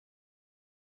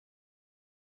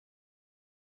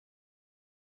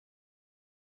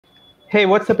Hey,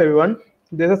 what's up, everyone?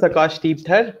 This is Akashdeep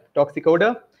Dhar,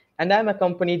 Toxicoder, and I'm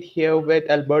accompanied here with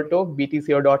Alberto,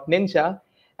 BTCO.Ninja,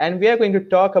 and we are going to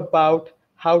talk about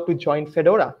how to join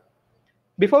Fedora.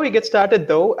 Before we get started,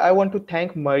 though, I want to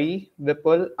thank Murray,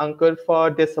 Vipul, Uncle for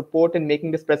their support in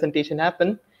making this presentation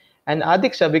happen, and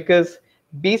Adiksha because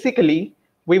basically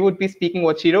we would be speaking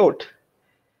what she wrote.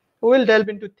 We'll delve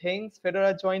into things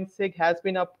Fedora Join SIG has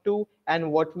been up to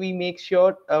and what we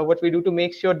do to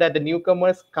make sure that the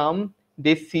newcomers come,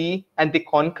 they see, and they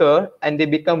conquer, and they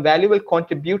become valuable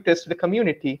contributors to the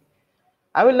community.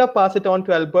 I will now pass it on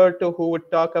to Alberto, who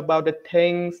would talk about the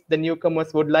things the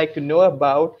newcomers would like to know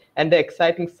about and the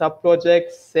exciting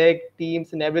sub-projects, SIG,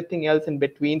 teams, and everything else in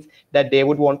between that they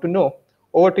would want to know.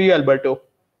 Over to you, Alberto.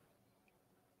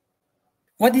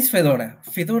 What is Fedora?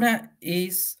 Fedora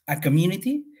is a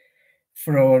community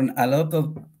from a lot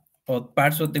of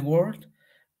parts of the world.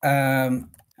 And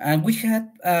we had,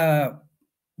 a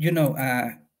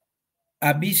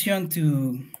vision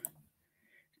to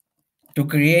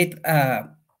create the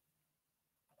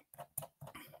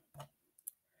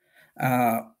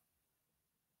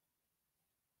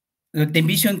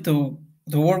vision to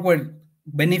work with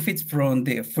benefits from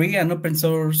the free and open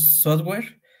source software,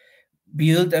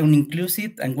 build an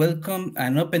inclusive and welcome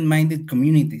and open-minded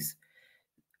communities.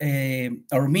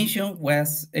 Our mission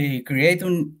was create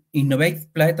an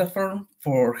innovative platform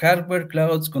for hardware,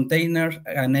 clouds, containers,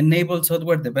 and enable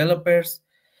software developers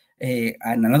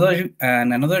and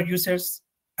another users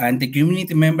and the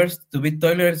community members to be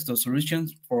tailored to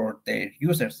solutions for their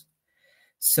users.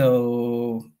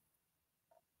 So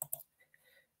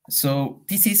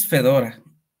this is Fedora.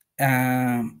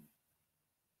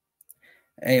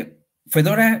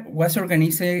 Fedora was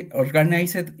organized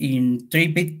in 3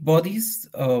 big bodies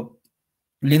of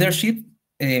leadership.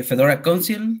 Fedora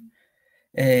Council,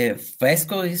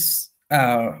 FESCO is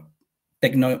a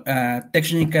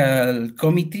technical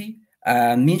committee,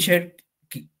 and Mincher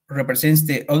represents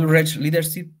the outreach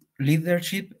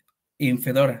leadership in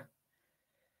Fedora.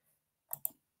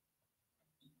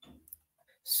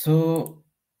 So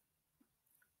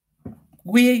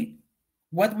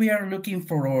what we are looking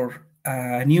for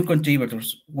new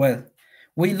contributors? Well,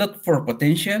 we look for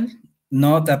potential,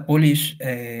 not a polish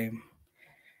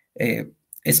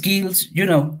skills.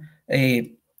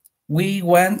 We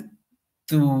want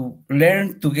to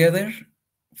learn together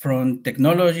from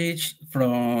technology,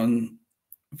 from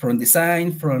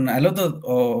design, from a lot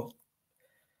of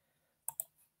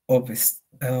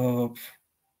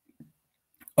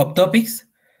topics.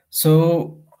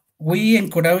 So we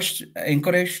encourage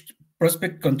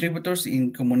prospect contributors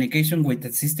in communication with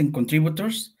existing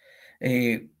contributors.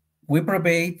 We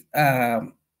provide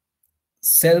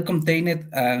self-contained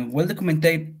and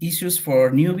well-documented issues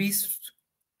for newbies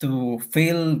to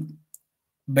feel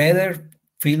better,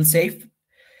 feel safe.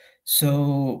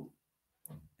 So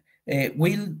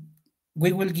we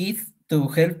will give to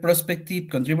help prospective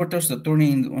contributors to turn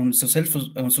in on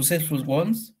successful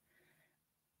ones.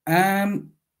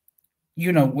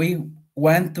 We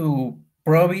want to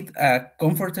provide a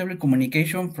comfortable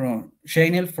communication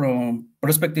channel from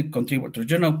prospective contributors.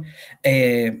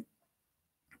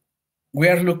 We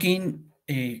are looking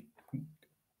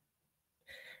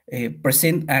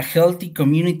present a healthy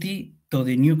community to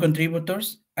the new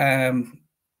contributors. And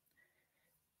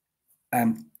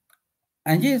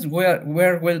yes,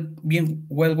 we're being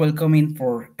welcoming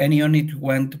for anyone who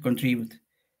want to contribute.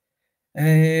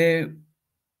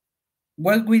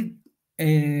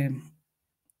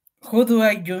 How do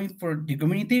I join for the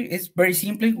community? It's very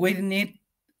simple. You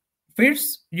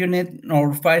need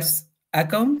our first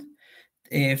account.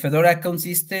 Fedora account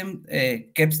system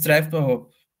keeps track of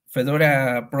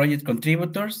Fedora project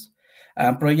contributors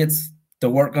and projects to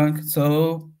work on.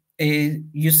 So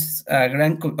use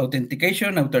grant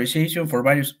authentication, authorization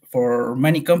for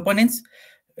many components.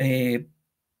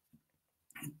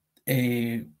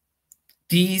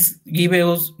 These give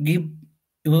us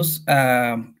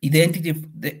identity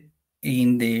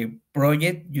in the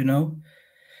project,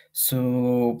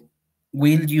 So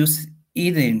we'll use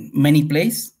it in many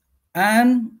places,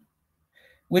 and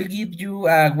we'll give you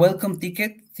a welcome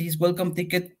ticket. This welcome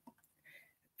ticket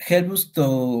helps us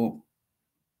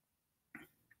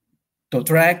to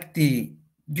track you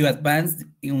advance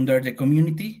under the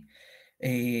community,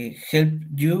 help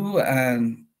you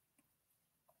and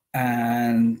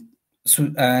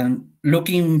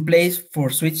looking in place for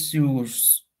switch your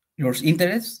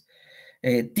interests.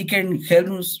 Ticket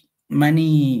helps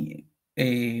many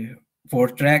for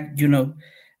track,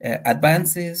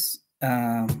 advances,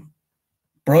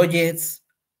 projects,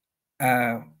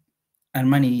 and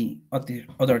many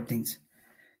other things.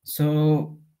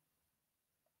 So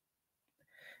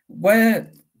what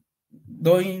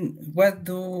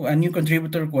do a new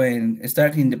contributor when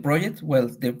starting the project? Well,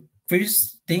 the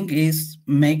first thing is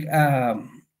make a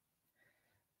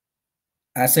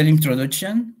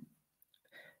self-introduction,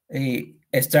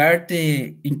 start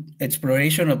the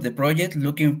exploration of the project,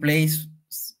 looking places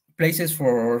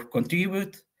for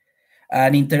contribute,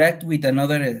 and interact with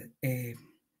another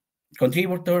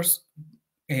contributors.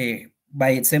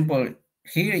 By example,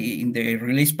 here in the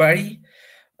release party,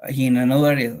 in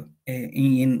another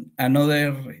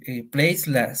place,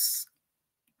 las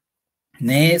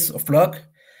Nest or Flock,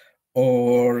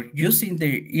 or using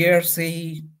the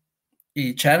ERC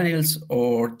channels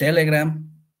or Telegram.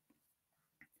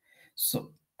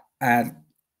 So at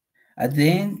the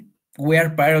end, we are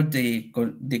part of the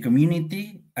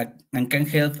community and can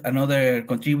help another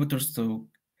contributors to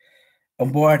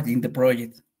onboard in the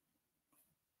project.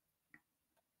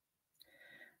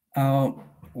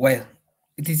 Well,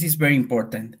 this is very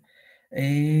important.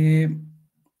 We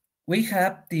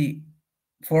have the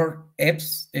 4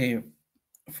 F's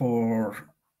for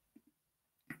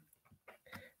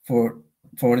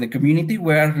the community.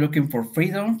 We are looking for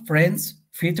freedom, friends,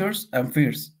 features, and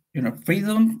fears.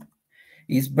 Freedom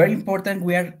is very important.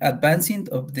 We are advancing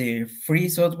of the free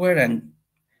software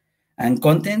and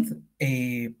content.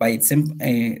 By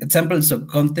examples of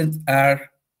content are,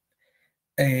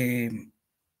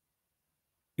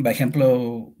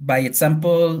 by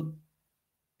example,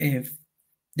 if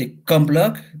the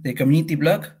blog, the community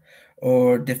blog,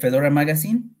 or the Fedora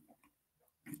magazine.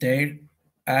 There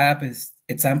are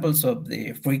examples of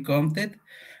the free content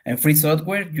and free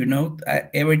software.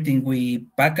 Everything we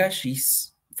package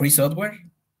is free software.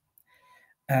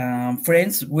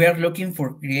 Friends, we are looking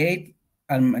for create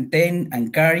and maintain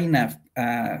and carrying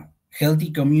a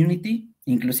healthy community,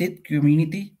 inclusive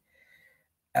community,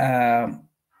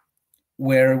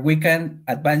 where we can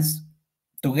advance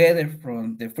together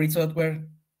from the free software,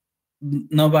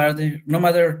 no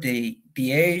matter the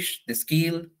age, the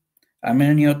skill, and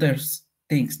many other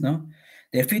things.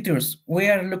 The features, we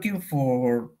are looking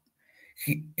for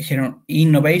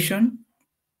innovation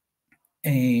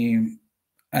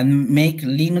and make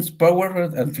Linux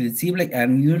powerful and flexible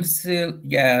and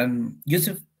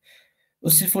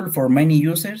useful for many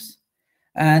users.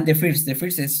 And the first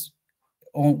is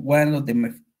one of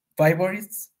the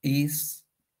favorites is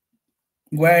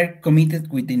we're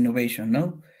committed with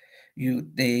innovation.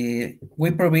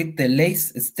 We provide the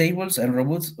latest, stable, and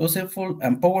robust, useful,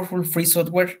 and powerful free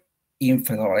software in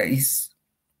Fedora.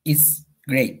 It's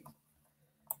great.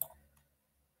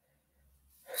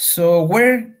 So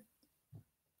where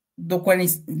do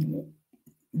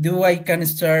I can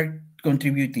start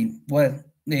contributing? Well,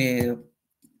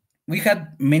 we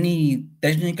had many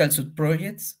technical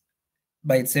sub-projects.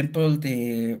 By example,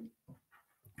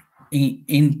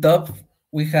 in top,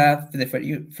 we have the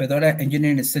Fedora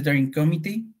Engineering Steering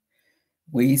Committee,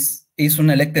 which is an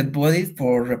elected body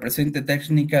for represent the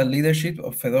technical leadership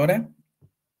of Fedora.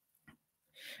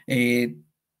 They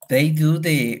do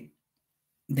the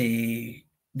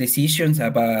decisions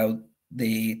about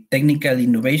the technical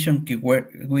innovation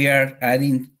we are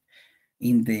adding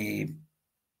in the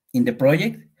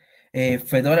project.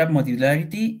 Fedora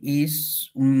modularity is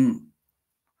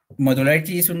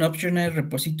an optional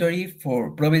repository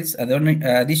for provides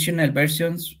additional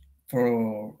versions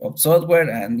of software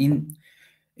and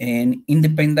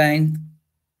independent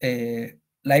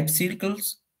life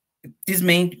cycles. This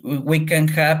means we can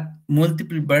have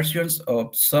multiple versions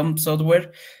of some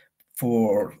software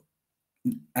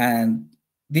and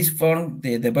this form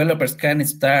the developers can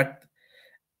start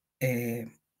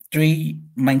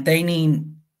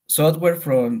maintaining software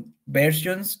from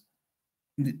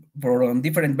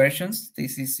different versions.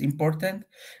 This is important.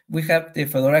 We have the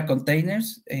Fedora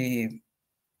containers.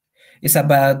 It's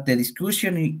about the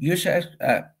discussion,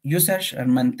 usage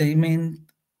and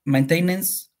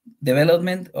maintenance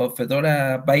development of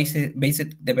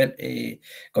Fedora-based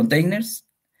containers.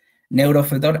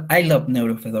 NeuroFedora, I love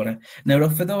NeuroFedora.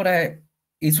 NeuroFedora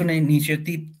is an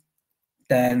initiative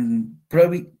that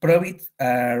provides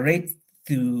a rate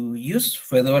to use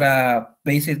Fedora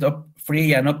based on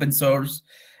free and open source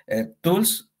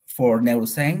tools for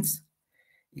neuroscience.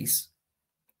 Is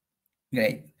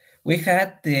great. We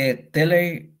had the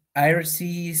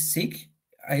IRC SIG.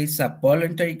 It's a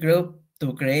voluntary group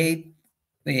to create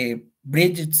the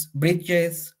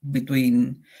bridges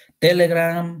between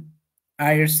Telegram,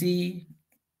 IRC,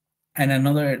 and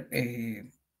another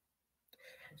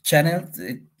channel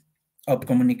of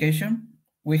communication.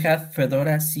 We have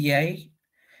Fedora CI,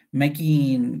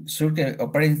 making sure the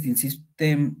operating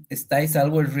system stays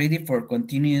always ready for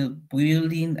continued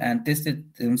building and tested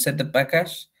and set the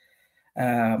package.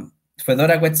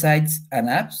 Fedora websites and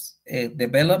apps,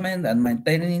 development and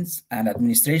maintenance and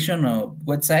administration of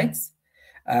websites,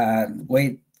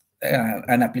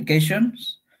 and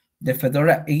applications. The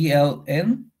Fedora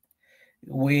ELN,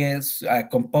 which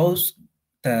composed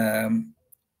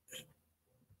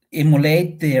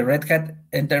emulate the Red Hat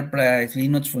Enterprise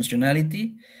Linux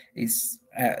functionality, is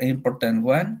an important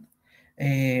one.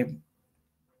 The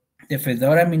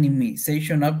Fedora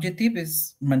minimization objective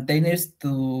is maintainers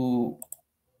to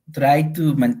try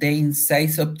to maintain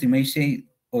size optimized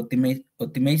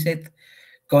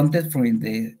content from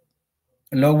the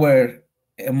lower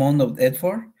amount of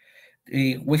effort.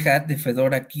 We had the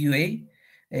Fedora QA.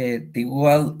 The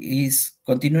goal is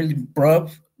continually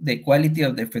improve the quality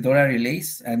of the Fedora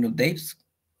release and updates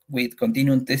with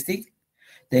continuous testing.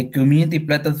 The community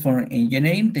platform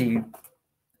engineering, the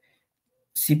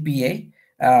CPA,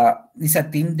 is a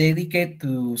team dedicated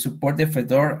to support the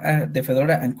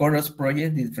Fedora and Chorus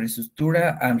project, the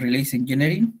infrastructure and release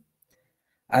engineering.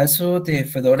 Also, the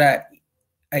Fedora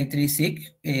i3 SIG,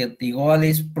 the goal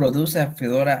is produce a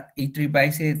Fedora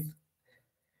i3-based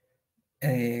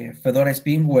Fedora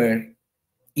spin where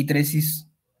E3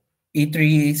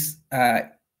 is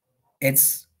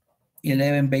its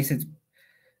 11 based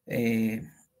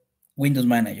Windows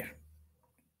manager.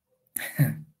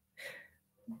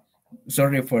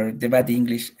 Sorry for the bad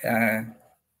English.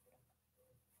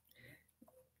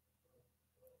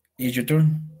 It's your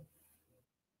turn.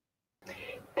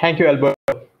 Thank you, Alberto.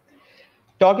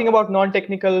 Talking about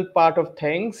non-technical part of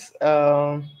things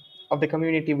of the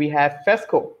community, we have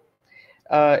FESCO.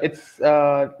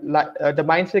 The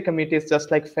Mindshare community is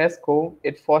just like FESCO.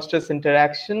 It fosters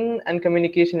interaction and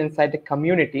communication inside the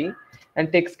community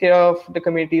and takes care of the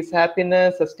community's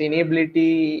happiness,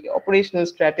 sustainability, operational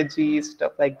strategies,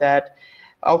 stuff like that.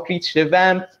 Outreach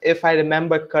revamp, if I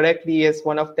remember correctly, is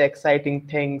one of the exciting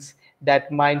things that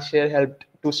Mindshare helped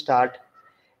to start.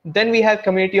 Then we have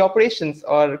community operations,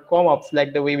 or ComOps,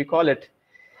 like the way we call it,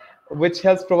 which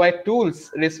helps provide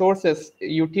tools, resources,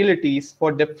 utilities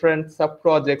for different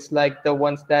sub-projects like the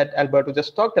ones that Alberto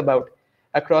just talked about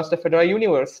across the Fedora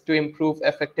universe to improve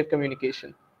effective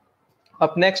communication.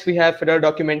 Up next, we have Fedora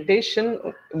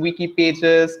documentation, wiki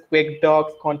pages, quick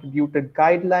docs, contributor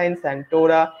guidelines, and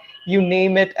Torah, you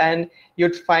name it, and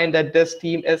you'd find that this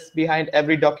team is behind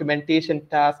every documentation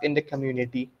task in the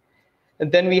community.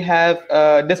 And then we have,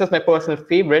 this is my personal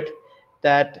favorite,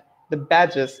 that the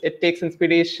badges. It takes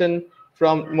inspiration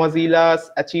from Mozilla's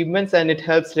achievements, and it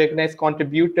helps recognize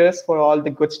contributors for all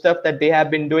the good stuff that they have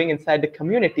been doing inside the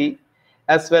community,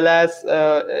 as well as,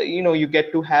 you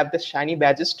get to have the shiny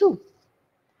badges too.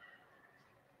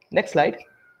 Next slide.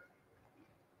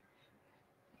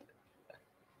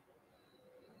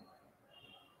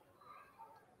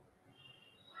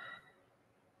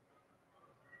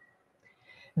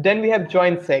 Then we have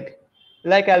Join SIG.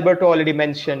 Like Alberto already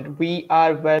mentioned, we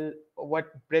are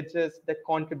what bridges the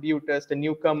contributors, the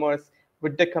newcomers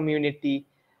with the community.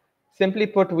 Simply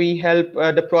put, we help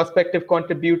the prospective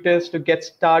contributors to get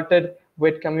started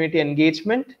with community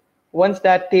engagement. Once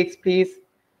that takes place,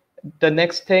 the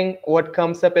next thing, what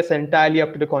comes up is entirely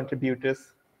up to the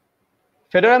contributors.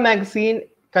 Fedora magazine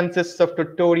consists of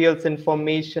tutorials,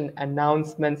 information,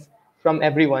 announcements from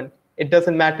everyone. It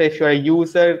doesn't matter if you're a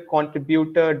user,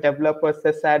 contributor, developer,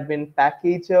 sysadmin,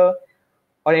 packager,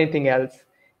 or anything else.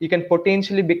 You can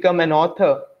potentially become an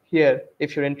author here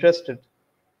if you're interested.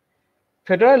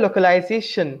 Fedora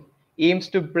localization aims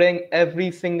to bring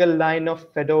every single line of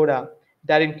Fedora.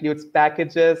 That includes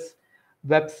packages,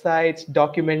 websites,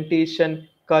 documentation,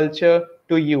 culture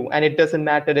to you. And it doesn't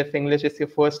matter if English is your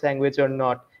first language or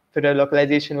not. Fedora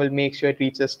localization will make sure it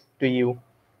reaches to you.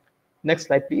 Next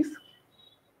slide, please.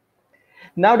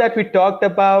 Now that we talked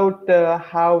about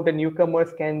how the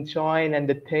newcomers can join and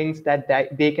the things that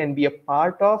they can be a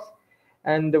part of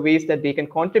and the ways that they can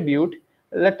contribute,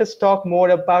 let us talk more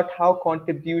about how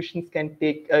contributions can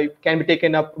be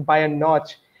taken up by a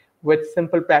notch with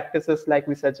simple practices like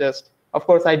we suggest. Of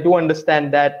course, I do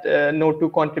understand that no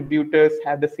two contributors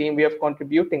have the same way of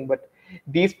contributing, but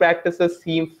these practices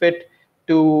seem fit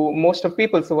to most of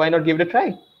people, so why not give it a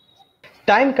try?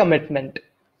 Time commitment.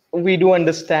 We do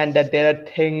understand that there are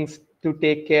things to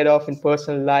take care of in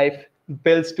personal life,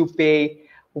 bills to pay,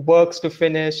 works to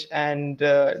finish, and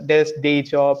there's day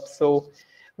jobs. So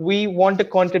we want the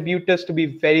contributors to be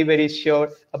very, very sure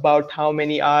about how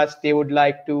many hours they would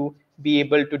like to be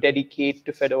able to dedicate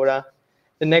to Fedora.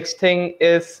 The next thing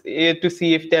is to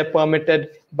see if they're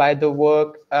permitted by the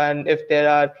work and if there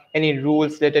are any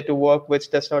rules related to work which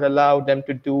does not allow them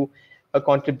to do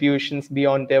contributions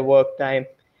beyond their work time.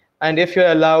 And if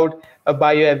you're allowed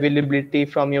bioavailability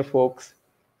from your folks.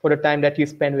 for the time that you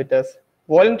spend with us.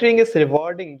 Volunteering is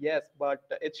rewarding, yes, but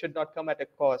it should not come at a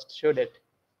cost, should it?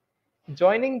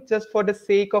 Joining just for the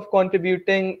sake of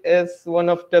contributing is one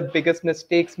of the biggest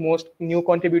mistakes most new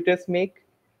contributors make.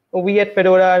 We at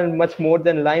Fedora are much more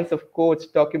than lines of code,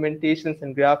 documentations,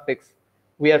 and graphics.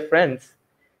 We are friends.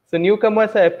 So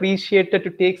newcomers are appreciated to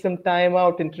take some time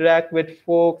out, interact with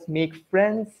folks, make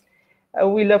friends.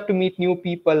 We love to meet new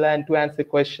people and to answer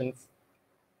questions.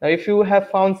 Now, if you have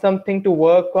found something to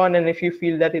work on and if you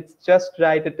feel that it's just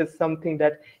right, it is something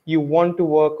that you want to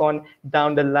work on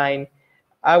down the line,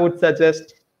 I would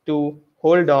suggest to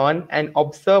hold on and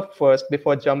observe first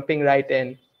before jumping right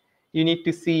in. You need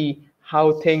to see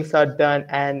how things are done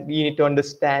and you need to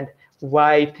understand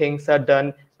why things are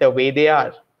done the way they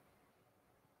are.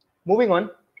 Moving on,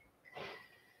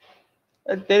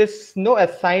 there is no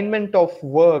assignment of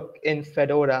work in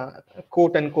Fedora,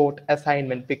 quote unquote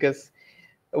assignment, because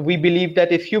we believe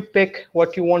that if you pick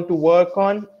what you want to work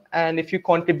on and if you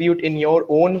contribute in your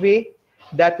own way,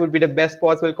 that would be the best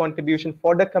possible contribution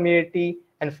for the community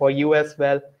and for you as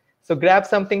well. So grab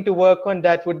something to work on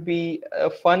that would be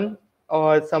fun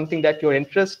or something that you're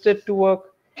interested to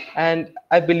work. And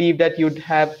I believe that you'd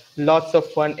have lots of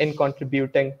fun in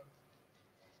contributing.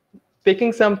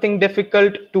 Picking something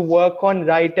difficult to work on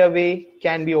right away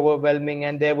can be overwhelming,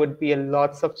 and there would be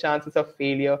lots of chances of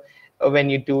failure when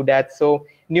you do that. So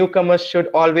newcomers should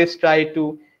always try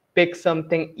to pick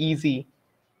something easy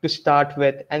to start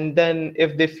with, and then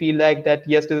if they feel like that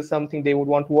yes, this is something they would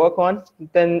want to work on,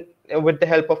 then with the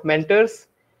help of mentors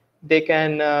they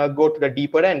can go to the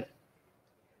deeper end.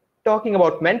 Talking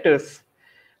about mentors,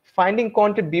 finding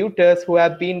contributors who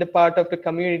have been the part of the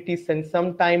community since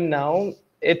some time now,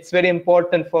 it's very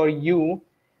important for you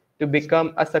to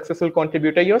become a successful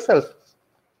contributor yourself.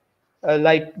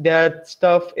 Like there are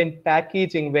stuff in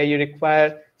packaging where you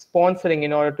require sponsoring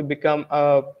in order to become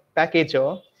a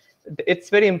packager. It's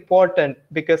very important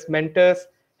because mentors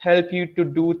help you to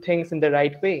do things in the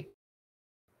right way.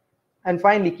 And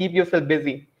finally, keep yourself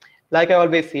busy. Like I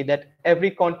always say, that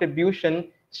every contribution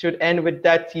should end with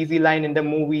that cheesy line in the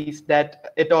movies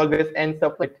that it always ends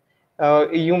up with.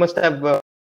 You must have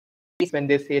when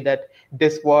they say that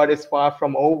this war is far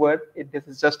from over, this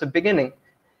is just a beginning.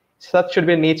 Such should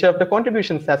be the nature of the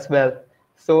contributions as well.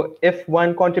 So if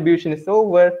one contribution is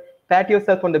over, pat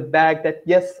yourself on the back that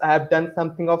yes, I have done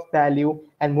something of value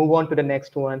and move on to the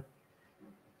next one.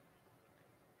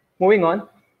 Moving on.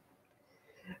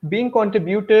 Being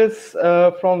contributors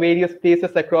from various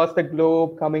places across the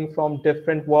globe, coming from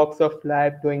different walks of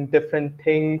life, doing different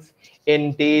things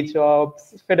in day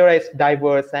jobs, Fedora is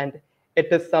diverse and it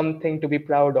is something to be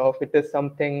proud of. It is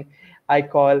something I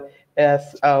call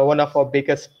as one of our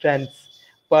biggest strengths.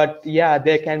 But yeah,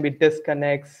 there can be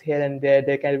disconnects here and there.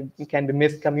 There can be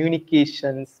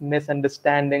miscommunications,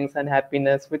 misunderstandings, and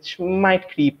unhappiness, which might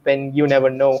creep in. You never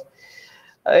know.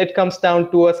 It comes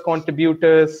down to us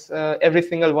contributors, every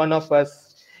single one of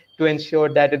us, to ensure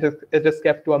that it is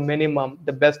kept to a minimum.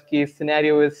 The best case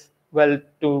scenario is, well,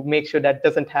 to make sure that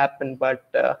doesn't happen.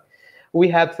 But we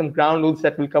have some ground rules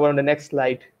that we'll cover on the next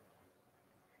slide.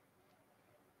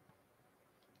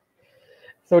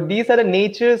 So these are the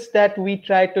natures that we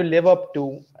try to live up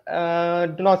to.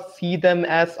 Do not see them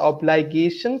as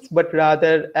obligations, but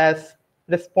rather as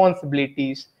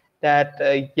responsibilities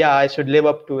that, yeah, I should live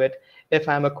up to it if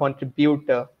I'm a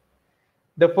contributor.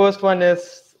 The first one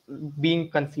is being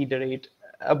considerate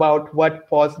about what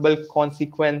possible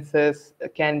consequences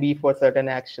can be for certain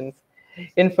actions.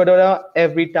 In Fedora,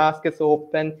 every task is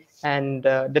open, and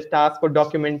the task for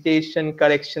documentation,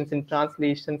 corrections in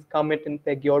translations, commit and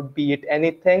peg your be it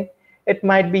anything, it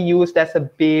might be used as a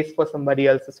base for somebody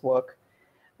else's work.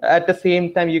 At the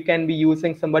same time, you can be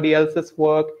using somebody else's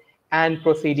work and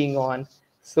proceeding on.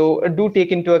 So do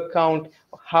take into account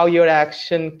how your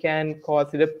action can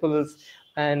cause ripples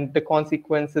and the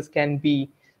consequences can be.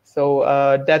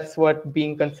 So that's what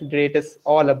being considerate is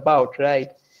all about,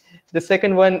 right? The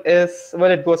second one is,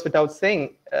 well, it goes without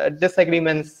saying,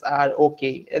 disagreements are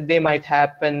okay. They might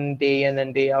happen day in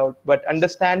and day out, but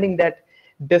understanding that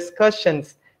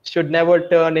discussions should never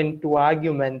turn into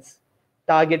arguments.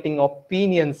 Targeting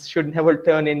opinions should never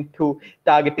turn into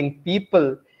targeting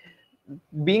people.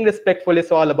 Being respectful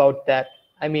is all about that.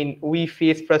 I mean, we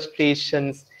face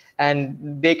frustrations and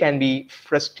they can be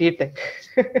frustrating,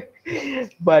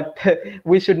 but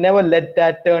we should never let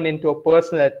that turn into a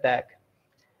personal attack.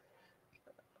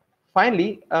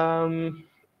 Finally,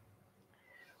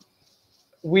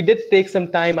 we did take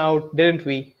some time out, didn't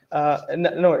we?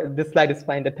 No, this slide is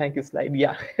fine, the thank you slide,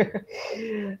 yeah.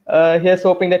 Here's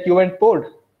hoping that you weren't bored.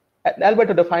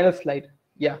 Alberto, the final slide.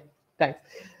 Yeah, thanks.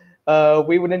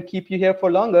 We wouldn't keep you here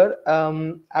for longer.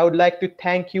 I would like to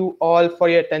thank you all for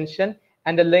your attention.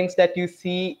 And the links that you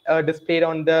see displayed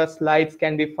on the slides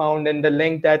can be found in the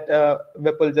link that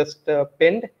Vipul just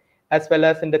pinned, as well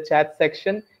as in the chat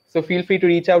section. So feel free to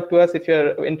reach out to us if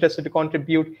you're interested to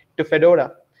contribute to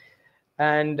Fedora.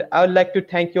 And I would like to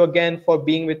thank you again for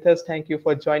being with us. Thank you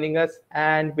for joining us,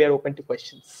 and we're open to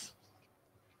questions.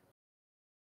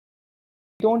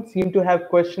 We don't seem to have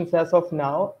questions as of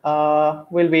now.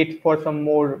 We'll wait for some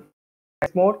more,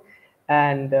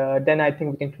 and then I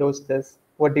think we can close this.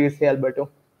 What do you say, Alberto?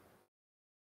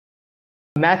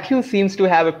 Matthew seems to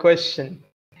have a question.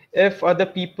 If other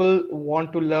people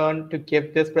want to learn to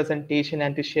give this presentation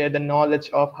and to share the knowledge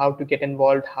of how to get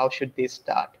involved, how should they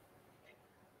start?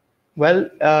 Well,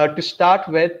 to start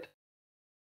with,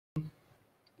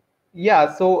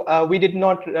 yeah, so we did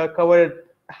not cover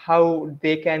how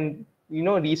they can,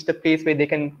 reach the place where they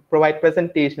can provide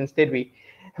presentations, did we?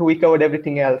 We covered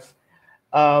everything else.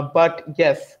 But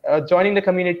yes, joining the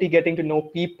community, getting to know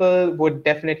people would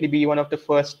definitely be one of the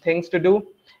first things to do.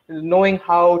 Knowing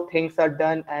how things are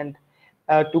done and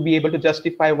to be able to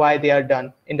justify why they are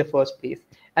done in the first place.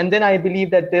 And then I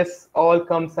believe that this all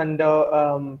comes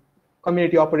under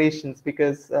community operations,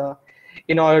 because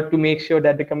in order to make sure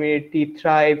that the community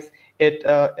thrives, it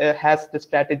has the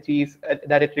strategies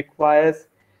that it requires.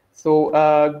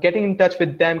 So getting in touch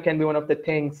with them can be one of the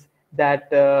things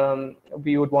that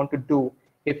we would want to do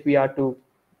if we are to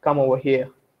come over here.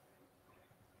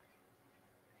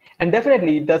 And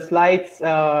definitely the slides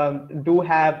do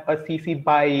have a CC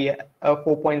by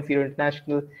 4.0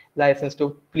 international license.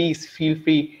 So please feel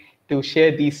free to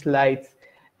share these slides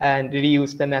and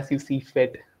reuse them as you see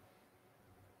fit.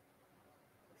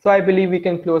 So I believe we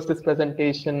can close this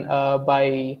presentation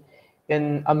by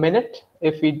in a minute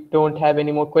if we don't have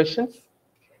any more questions.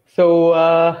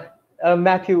 So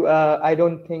Matthew, I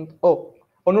don't think,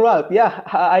 Anurag, yeah,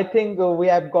 I think we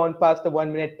have gone past the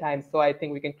 1 minute time, so I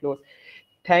think we can close.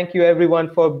 Thank you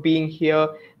everyone for being here,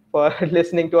 for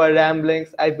listening to our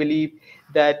ramblings. I believe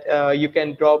that you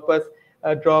can drop us,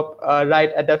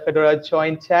 right at the Fedora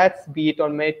Join chats, be it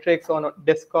on Matrix, on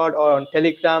Discord, or on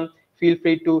Telegram. Feel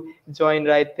free to join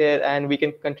right there, and we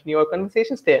can continue our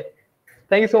conversations there.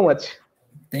 Thank you so much.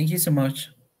 Thank you so much.